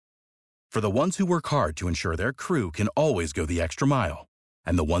For the ones who work hard to ensure their crew can always go the extra mile,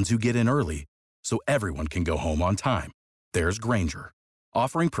 and the ones who get in early so everyone can go home on time, there's Grainger,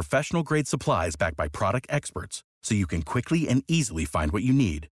 offering professional-grade supplies backed by product experts so you can quickly and easily find what you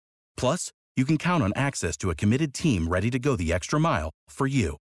need. Plus, you can count on access to a committed team ready to go the extra mile for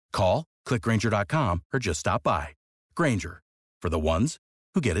you. Call, click Grainger.com, or just stop by. Grainger, for the ones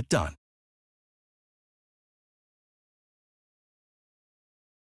who get it done.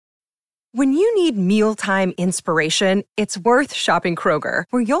 When you need mealtime inspiration, it's worth shopping Kroger,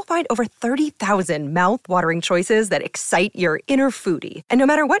 where you'll find over 30,000 mouth-watering choices that excite your inner foodie. And no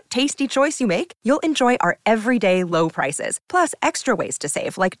matter what tasty choice you make, you'll enjoy our everyday low prices, plus extra ways to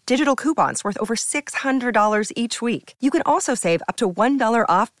save, like digital coupons worth over $600 each week. You can also save up to $1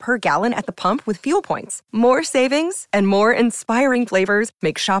 off per gallon at the pump with fuel points. More savings and more inspiring flavors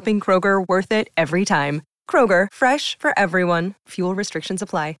make shopping Kroger worth it every time. Kroger, fresh for everyone. Fuel restrictions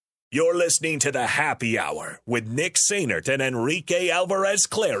apply. You're listening to The Happy Hour with Nick Sainert and Enrique Alvarez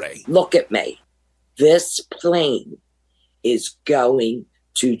Clary. Look at me. This plane is going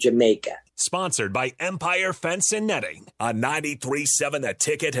to Jamaica. Sponsored by Empire Fence and Netting on 93.7 The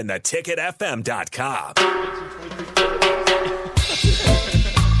Ticket and theticketfm.com.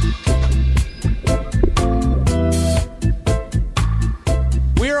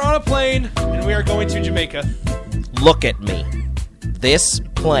 We are on a plane and we are going to Jamaica. Look at me. This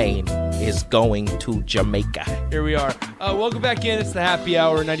plane is going to Jamaica. Here we are. Welcome back in. It's the Happy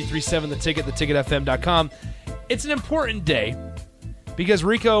Hour, 93.7 The Ticket, theticketfm.com. It's an important day because,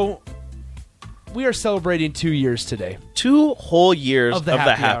 Rico, we are celebrating 2 years today. 2 whole years of the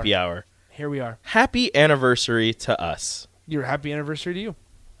Happy Hour. Here we are. Happy anniversary to us. Your happy anniversary to you.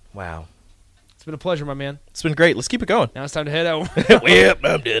 Wow. It's been a pleasure, my man. It's been great. Let's keep it going. Now it's time to head out. Yep,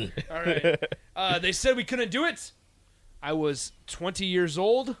 I'm done. All right. They said we couldn't do it. I was 20 years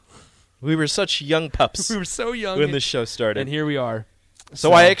old. We were such young pups. We were so young when this show started. And here we are.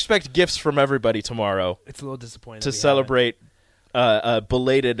 So I expect gifts from everybody tomorrow. It's a little disappointing. To celebrate a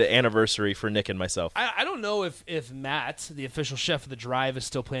belated anniversary for Nick and myself. I don't know if Matt, the official chef of the drive, is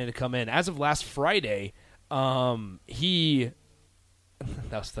still planning to come in. As of last Friday, he...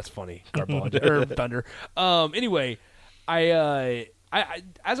 That's funny. Or Thunder. Anyway, I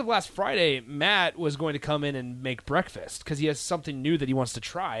as of last Friday, Matt was going to come in and make breakfast because he has something new that he wants to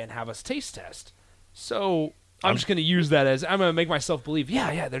try and have us taste test. So I'm just going to use that as I'm going to make myself believe.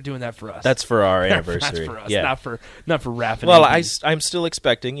 Yeah, they're doing that for us. That's for our anniversary. That's for us. Yeah. Not for Raph. Well, I'm still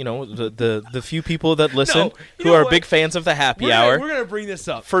expecting, the few people that listen who are big fans of the Happy Hour. We're going to bring this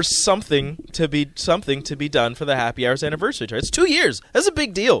up for something to be done for the Happy Hour's anniversary. It's 2 years. That's a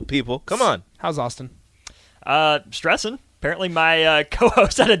big deal, people. Come on. How's Austin? Stressing. Apparently my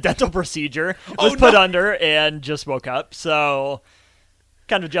co-host had a dental procedure, was put under, and just woke up. So,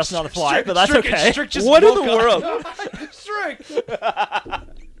 kind of adjusting on the fly, but that's okay. What in the world?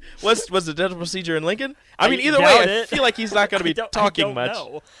 Was the dental procedure in Lincoln? I mean, either way, I feel like he's not going to be talking much.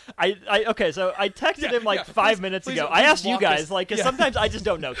 Okay, so I texted him 5 minutes ago. I asked you guys, because sometimes I just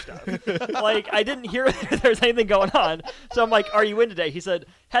don't know stuff. I didn't hear if there's anything going on. So I'm like, are you in today? He said,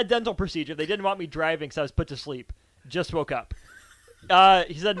 had dental procedure. They didn't want me driving, so I was put to sleep. Just woke up.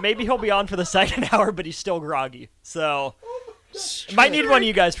 He said maybe he'll be on for the second hour, but he's still groggy. So might need one of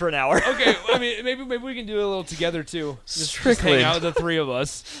you guys for an hour. Okay, I mean maybe we can do it a little together too. Just hang out with the three of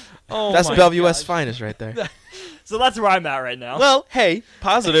us. Oh, that's Bellevue West finest right there. So that's where I'm at right now. Well, hey,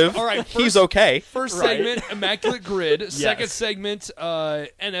 positive. All right, he's okay. First segment, Immaculate Grid. Yes. Second segment,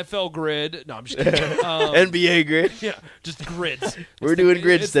 NFL Grid. No, I'm just kidding. NBA Grid. Yeah, just grids. We're doing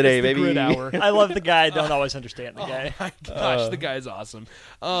grids today, baby. Grid hour. I love the guy. I don't always understand the guy. Oh my gosh, the guy's awesome.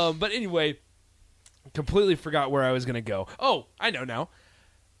 But anyway, completely forgot where I was going to go. Oh, I know now.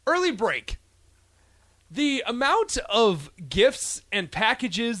 Early break. The amount of gifts and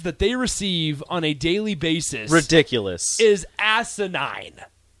packages that they receive on a daily basis ridiculous is asinine.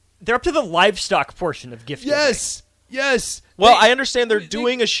 They're up to the livestock portion of gift giving. Yes. Well, I understand they're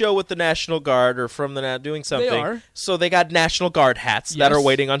doing a show with the National Guard or from the doing something. They are. So they got National Guard hats that are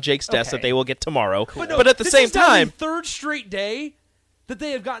waiting on Jake's desk that they will get tomorrow. Cool. But at the same time, the third straight day that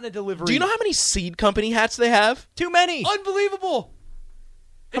they have gotten a delivery. Do you know how many seed company hats they have? Too many. Unbelievable.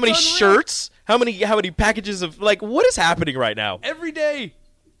 How many shirts? How many packages of what is happening right now? Every day.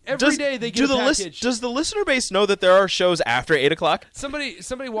 Every day they get a package. Does the listener base know that there are shows after 8 o'clock?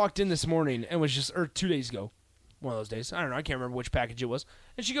 Somebody walked in this morning and was or 2 days ago, one of those days. I don't know. I can't remember which package it was.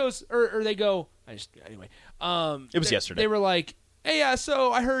 And she goes, or they go. Anyway. It was yesterday. They were like, hey,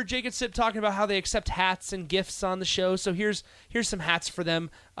 so I heard Jake and Sip talking about how they accept hats and gifts on the show. So here's some hats for them.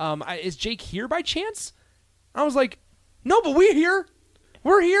 Is Jake here by chance? I was like, no, but we're here.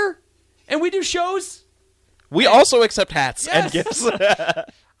 We're here. And we do shows. We also accept hats Yes. and gifts.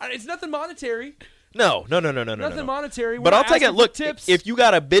 It's nothing monetary. No. Nothing monetary. But We're I'll take it. asking for Look, tips. if you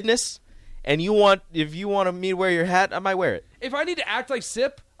got a business and if you want me to wear your hat, I might wear it. If I need to act like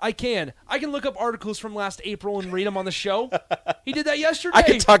Sip, I can. I can look up articles from last April and read them on the show. He did that yesterday. I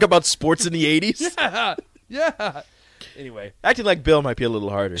can talk about sports in the 80s. Yeah. Anyway, Acting like Bill might be a little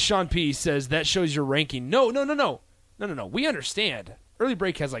harder. Sean P says that shows your ranking. No. We understand. Early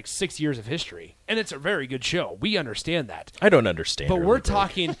Break has like 6 years of history, and it's a very good show. We understand that. I don't understand. But Early we're Break.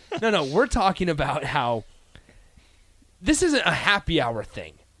 talking. We're talking about how this isn't a happy hour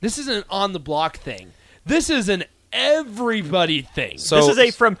thing. This isn't an on the block thing. This is an everybody thing. So This is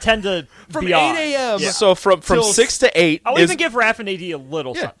a from 10 to from beyond. 8 a.m. Yeah. So from Till 6 to 8 I'll is even give Raph and AD a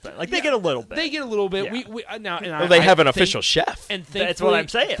little something. Like, they get a little bit. They get a little bit. Yeah. We now and well, they have an official chef. And That's what I'm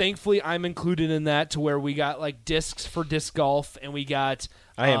saying. Thankfully, I'm included in that to where we got like discs for disc golf, and we got.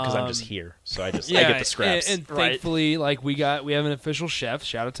 I am because I'm just here, so I get the scraps. And Right. thankfully, like we have an official chef.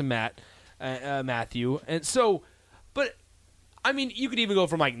 Shout out to Matthew. And so, but I mean, you could even go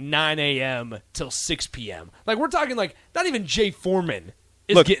from like 9 a.m. till 6 p.m. Like we're talking like not even Jay Foreman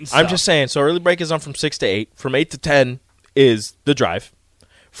is Look, getting stuff. I'm just saying. So Early Break is on from 6 to 8. From 8 to 10 is the drive.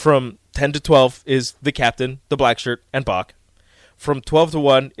 From 10 to 12 is the captain, the black shirt, and Bach. From 12 to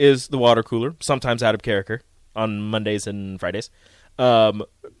 1 is the water cooler, sometimes Adam Carricker on Mondays and Fridays.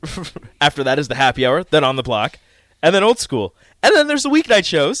 After that is the happy hour, then On the Block, and then Old School. And then there's the weeknight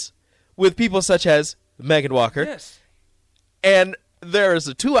shows with people such as Megan Walker. Yes. And there is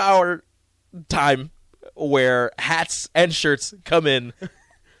a 2-hour time where hats and shirts come in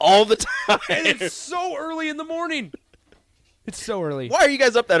all the time. And it's so early in the morning. It's so early. Why are you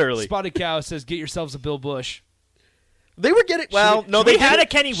guys up that early? Spotted Cow says, "Get yourselves a Bill Bush." They were getting We had a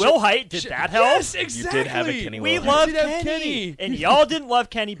Kenny Wilhite. Did that help? Yes, exactly. You did have a Kenny We Wilhite. love You did have Kenny. And y'all didn't love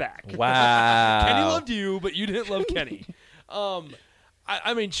Kenny back. Wow. Kenny loved you, but you didn't love Kenny.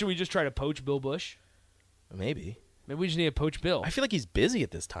 I mean, should we just try to poach Bill Bush? Maybe. Maybe we just need to poach Bill. I feel like he's busy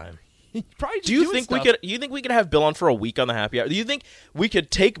at this time. Probably just Do you doing think stuff. you think we could have Bill on for a week on the happy hour? Do you think we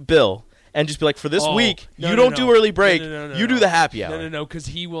could take Bill and just be like, for this week, you don't do early break, you do the happy hour? No, because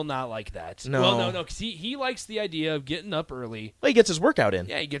he will not like that. No. Well, no, because he likes the idea of getting up early. Well, he gets his workout in.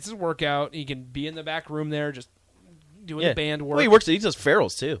 Yeah, he gets his workout. He can be in the back room there just doing the band work. Well, he does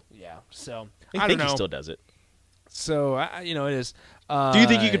ferals too. Yeah, so I don't think know. he still does it. So, it is. Do you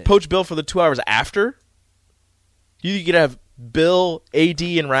think you could poach Bill for the 2 hours after? Do you think you could have Bill, AD,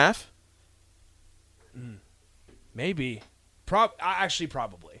 and Raph? Maybe.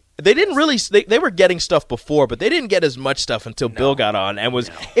 Probably. They didn't really. They were getting stuff before, but they didn't get as much stuff until Bill got on, and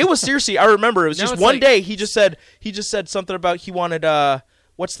it was seriously. I remember it was Now just it's one like- day. He just said something about he wanted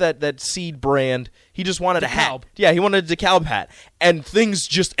what's that seed brand? He just wanted a hat. DeKalb. Yeah, he wanted a DeKalb hat, and things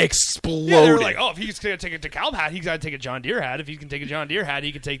just exploded. Yeah, they were like, if he's going to take a DeKalb hat, he's got to take a John Deere hat. If he can take a John Deere hat,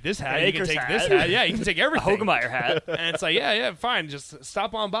 he can take this hat. He can Akers take hat. this hat. Yeah, he can take A everything. Hogemeyer hat. And it's like, yeah, fine. Just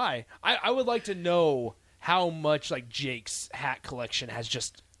stop on by. I would like to know how much like Jake's hat collection has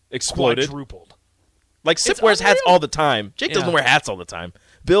just Exploded. quadrupled. Like Sip It's wears hats unreal. all the time. Jake doesn't Yeah. wear hats all the time.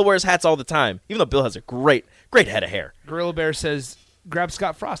 Bill wears hats all the time, even though Bill has a great head of hair. Gorilla Bear says, grab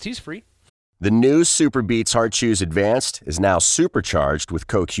Scott Frost. He's free. The new Super Beats Heart Chews Advanced is now supercharged with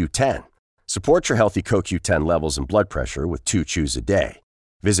CoQ10. Support your healthy CoQ10 levels and blood pressure with 2 chews a day.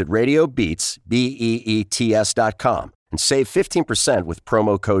 Visit RadioBeats, BEETS.com and save 15% with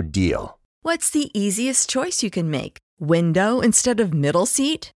promo code DEAL. What's the easiest choice you can make? Window instead of middle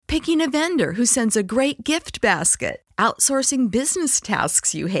seat? Picking a vendor who sends a great gift basket? Outsourcing business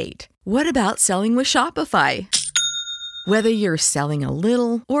tasks you hate? What about selling with Shopify? Whether you're selling a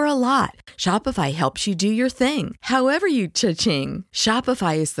little or a lot, Shopify helps you do your thing, however you cha-ching.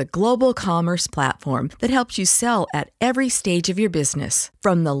 Shopify is the global commerce platform that helps you sell at every stage of your business.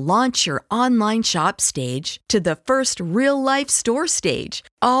 From the launch your online shop stage to the first real-life store stage,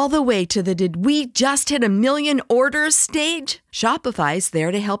 all the way to the did we just hit 1 million orders stage. Shopify's there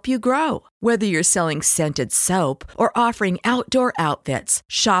to help you grow. Whether you're selling scented soap or offering outdoor outfits,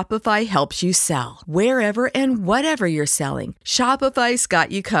 Shopify helps you sell. Wherever and whatever you're selling, Shopify's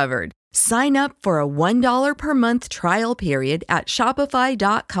got you covered. Sign up for a $1 per month trial period at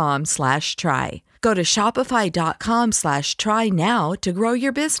shopify.com/try. Go to shopify.com/try now to grow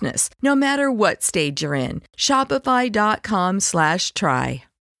your business, no matter what stage you're in. Shopify.com/try.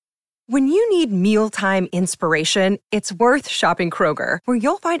 When you need mealtime inspiration, it's worth shopping Kroger, where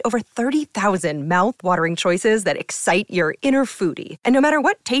you'll find over 30,000 mouth-watering choices that excite your inner foodie. And no matter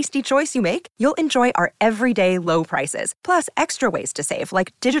what tasty choice you make, you'll enjoy our everyday low prices, plus extra ways to save,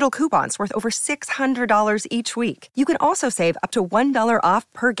 like digital coupons worth over $600 each week. You can also save up to $1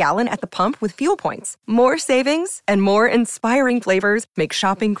 off per gallon at the pump with fuel points. More savings and more inspiring flavors make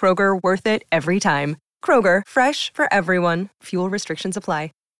shopping Kroger worth it every time. Kroger, fresh for everyone. Fuel restrictions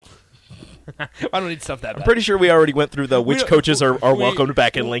apply. I don't need stuff that bad. I'm pretty sure we already went through the which coaches are welcomed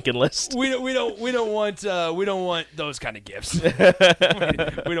back in Lincoln list. We don't want those kind of gifts.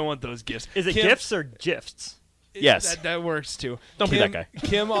 we don't want those gifts. Is it gifts or gifts? Yes. That works too. Don't be that guy.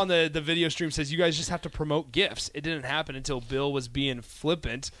 Kim on the video stream says you guys just have to promote gifts. It didn't happen until Bill was being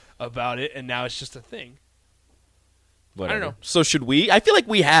flippant about it, and now it's just a thing. Whatever. I don't know. So should we? I feel like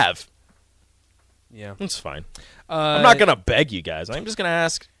we have. Yeah. It's fine. I'm not going to beg you guys. I'm just going to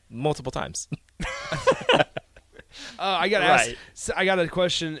ask multiple times. I got to ask. I got a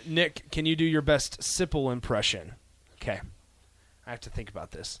question. Nick, can you do your best Sipple impression? Okay. I have to think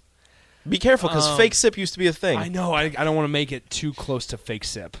about this. Be careful, because fake sip used to be a thing. I know. I don't want to make it too close to fake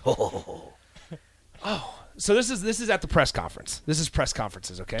sip. Oh. So this is at the press conference. This is press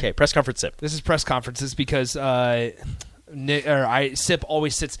conferences, okay? Okay, press conference sip. This is press conferences because Sip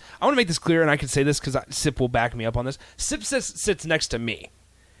always sits. I want to make this clear, and I can say this because Sip will back me up on this. Sip sits next to me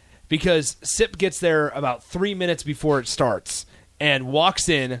because Sip gets there about 3 minutes before it starts and walks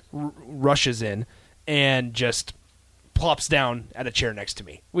in, rushes in, and just plops down at a chair next to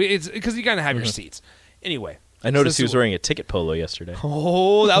me. It's because you gotta have your seats. Anyway, I noticed he was wearing a ticket polo yesterday.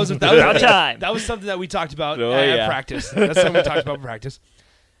 Oh, that was time. That was something that we talked about at practice. That's something we talked about in practice.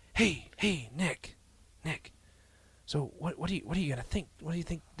 Hey, Nick. So what are you gonna think? What do you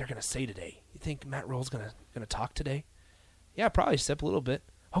think they're gonna say today? You think Matt Roll's gonna talk today? Yeah, probably Sip a little bit.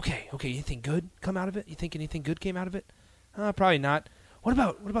 Okay. Anything good come out of it? You think anything good came out of it? Probably not. What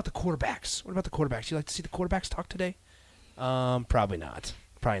about the quarterbacks? You like to see the quarterbacks talk today? Probably not.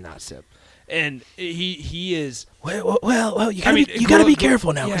 Probably not, Sip. And he is well. You gotta be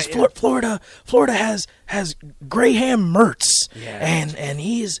careful now because Florida has Graham Mertz, and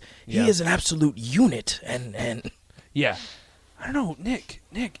he is an absolute unit, and yeah. I don't know, Nick.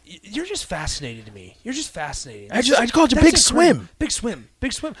 You're just fascinating to me. You're just fascinating. I called you Big Swim. Big Swim.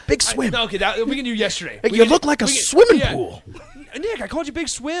 Okay, we can do yesterday. You look like a swimming pool. Nick, I called you Big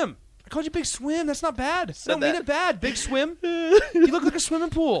Swim. That's not bad. I don't mean it bad. Big Swim. You look like a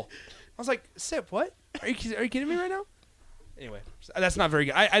swimming pool. I was like, Sip, what? Are you kidding me right now? Anyway, that's not very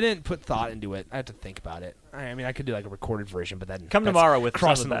good. I didn't put thought into it. I had to think about it. I mean, I could do like a recorded version, but then come tomorrow with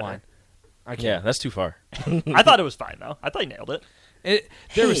crossing the line. Yeah, that's too far. I thought it was fine though. I thought you nailed it.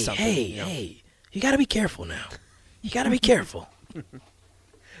 There was something. Hey, you got to be careful now. You got to be careful.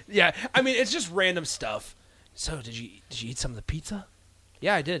 Yeah, I mean, it's just random stuff. So, did you eat some of the pizza?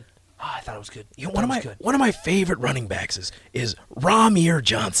 Yeah, I did. Oh, I thought it was good. One of my favorite running backs is Ramir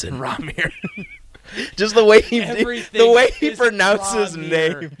Johnson. Ramir. Just the way he pronounces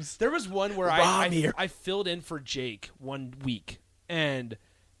names. There was one where I filled in for Jake one week, and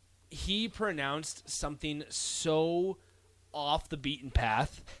he pronounced something so off the beaten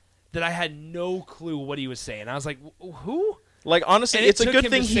path that I had no clue what he was saying. I was like, who? Like, honestly, and it's a good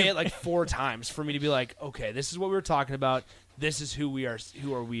thing to say it like 4 times for me to be like, okay, this is what we were talking about. This is who we are.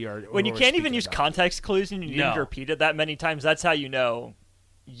 Who are we? When you can't even use context clues and you need to repeat it that many times, that's how you know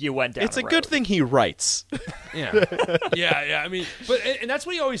you went down. It's a good thing he writes. Yeah. I mean, and that's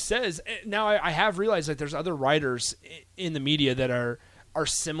what he always says. Now I have realized that there's other writers in the media that are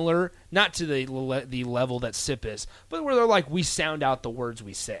similar, not to the level that Sip is, but where they're like, we sound out the words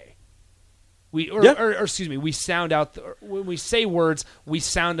we say. We sound out when we say words, we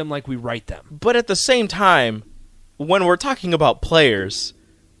sound them like we write them. But at the same time, when we're talking about players,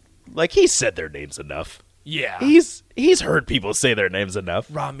 like, he's said their names enough. Yeah, he's heard people say their names enough.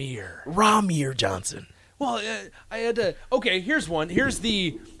 Ramir Johnson. Well, I had to. Okay, here's one. Here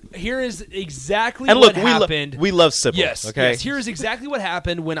is exactly what happened. We love Sipple. Yes. Okay. Yes. Here is exactly what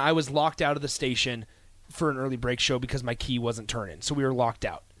happened when I was locked out of the station for an early break show because my key wasn't turning, so we were locked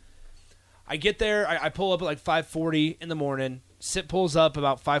out. I get there. I pull up at like 5:40 in the morning. Sip pulls up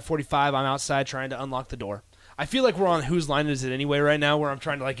about 5:45. I'm outside trying to unlock the door. I feel like we're on Whose Line Is It Anyway right now, where I'm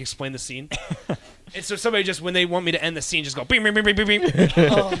trying to like explain the scene. And so somebody just, when they want me to end the scene, just go beep, beep, beep, beep, beep, beep.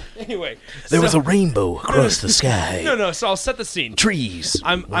 Anyway. There was a rainbow across the sky. No, so I'll set the scene. Trees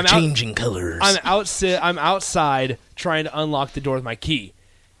were changing colors. I'm outside trying to unlock the door with my key.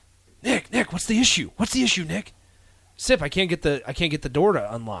 Nick, what's the issue? Nick? Sip, I can't get the door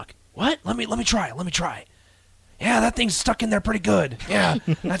to unlock. What? Let me try. Yeah, that thing's stuck in there pretty good. Yeah,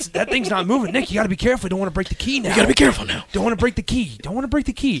 that thing's not moving. Nick, you got to be careful. You don't want to break the key now. You got to be careful now. Don't want to break the key. Don't want to break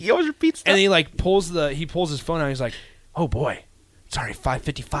the key. He always repeats that. And then he pulls his phone out. He's like, oh boy, it's already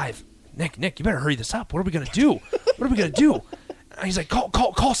 5:55. Nick, you better hurry this up. What are we gonna do? What are we gonna do? And he's like,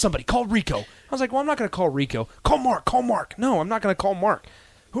 call somebody. Call Rico. I was like, well, I'm not gonna call Rico. Call Mark. No, I'm not gonna call Mark.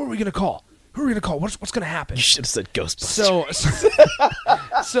 Who are we gonna call? What's gonna happen? You should have said Ghostbusters.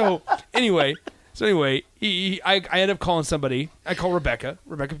 So anyway, I end up calling somebody. I call Rebecca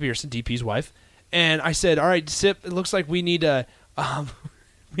Pearson, DP's wife, and I said, all right, Sip, it looks like we need to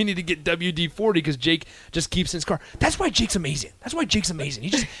get WD-40 because Jake just keeps in his car. That's why Jake's amazing.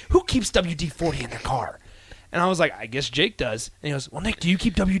 Who keeps WD-40 in their car? And I was like, I guess Jake does. And he goes, well, Nick, do you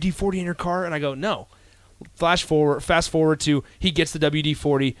keep WD-40 in your car? And I go, no. Fast forward to he gets the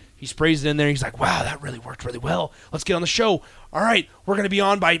WD-40. He sprays it in there. He's like, wow, that really worked really well. Let's get on the show. All right, we're going to be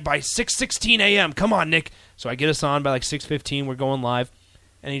on by 6:16 a.m. Come on, Nick. So I get us on by like 6:15. We're going live.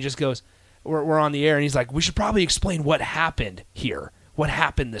 And he just goes, we're on the air. And he's like, we should probably explain what happened here. What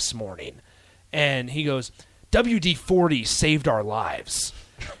happened this morning. And he goes, WD-40 saved our lives.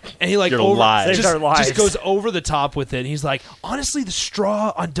 And he just goes over the top with it. He's like, honestly, the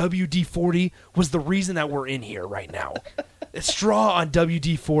straw on WD-40 was the reason that we're in here right now. The straw on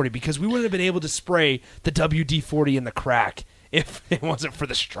WD-40, because we wouldn't have been able to spray the WD-40 in the crack if it wasn't for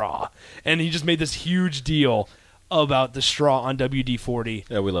the straw. And he just made this huge deal about the straw on WD-40.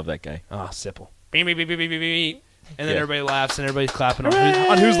 Yeah, we love that guy. Ah, Sipple. Beep, beep, beep, beep, beep, beep, beep. And then everybody laughs and everybody's clapping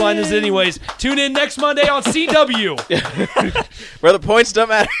on Whose Line Is It Anyways. Tune in next Monday on CW. Where the points don't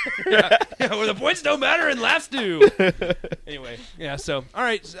matter. yeah, where the points don't matter and laughs do. Anyway, yeah, so, all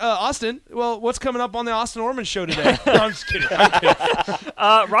right, Austin, well, what's coming up on the Austin Orman show today? No, I'm just kidding.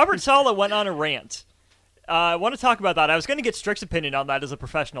 Robert Saleh went on a rant. I want to talk about that. I was going to get Strick's opinion on that as a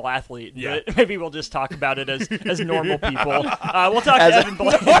professional athlete. Yeah. But maybe we'll just talk about it as normal people. We'll talk to Evan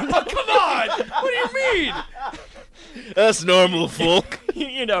Bland. Oh, come on! What do you mean? Us normal folk.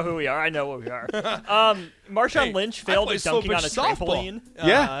 You know who we are. I know what we are. Marshawn Lynch failed at dunking on a trampoline.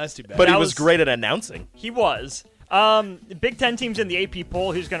 Yeah, that's too bad. But he was great at announcing. He was. Big Ten teams in the AP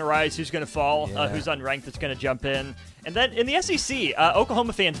poll, who's going to rise, who's going to fall, who's unranked that's going to jump in. And then in the SEC,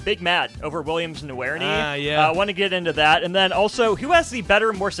 Oklahoma fans big mad over Williams and Nwaneri. Want to get into that. And then also, who has the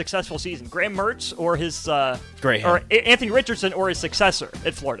better, more successful season? Graham Mertz or his or Anthony Richardson or his successor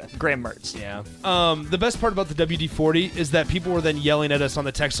at Florida, Graham Mertz. Yeah. The best part about the WD-40 is that people were then yelling at us on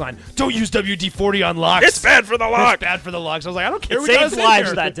the text line, don't use WD-40 on locks. It's bad for the lock. It's bad for the locks. I was like, I don't care. It saved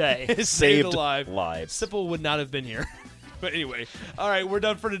lives that day. It saved lives. Sipple would not have been here. But anyway, all right, we're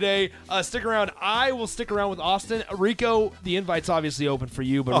done for today. Stick around. I will stick around with Austin. Rico, the invite's obviously open for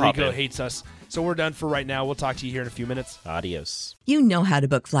you, but Rico hates us. So we're done for right now. We'll talk to you here in a few minutes. Adios. You know how to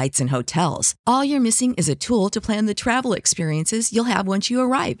book flights and hotels. All you're missing is a tool to plan the travel experiences you'll have once you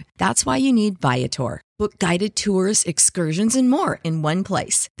arrive. That's why you need Viator. Book guided tours, excursions, and more in one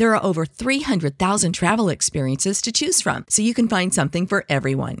place. There are over 300,000 travel experiences to choose from, so you can find something for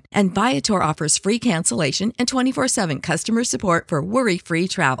everyone. And Viator offers free cancellation and 24/7 customer support for worry-free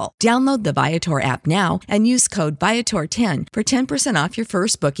travel. Download the Viator app now and use code Viator10 for 10% off your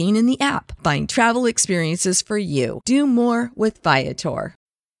first booking in the app. Find travel experiences for you. Do more with Viator.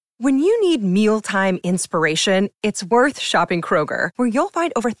 When you need mealtime inspiration, it's worth shopping Kroger, where you'll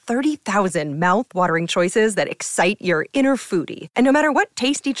find over 30,000 mouth-watering choices that excite your inner foodie. And no matter what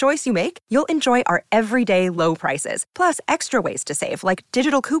tasty choice you make, you'll enjoy our everyday low prices, plus extra ways to save, like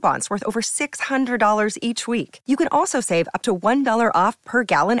digital coupons worth over $600 each week. You can also save up to $1 off per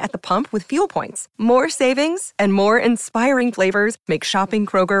gallon at the pump with fuel points. More savings and more inspiring flavors make shopping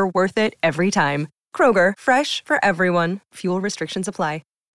Kroger worth it every time. Kroger, fresh for everyone. Fuel restrictions apply.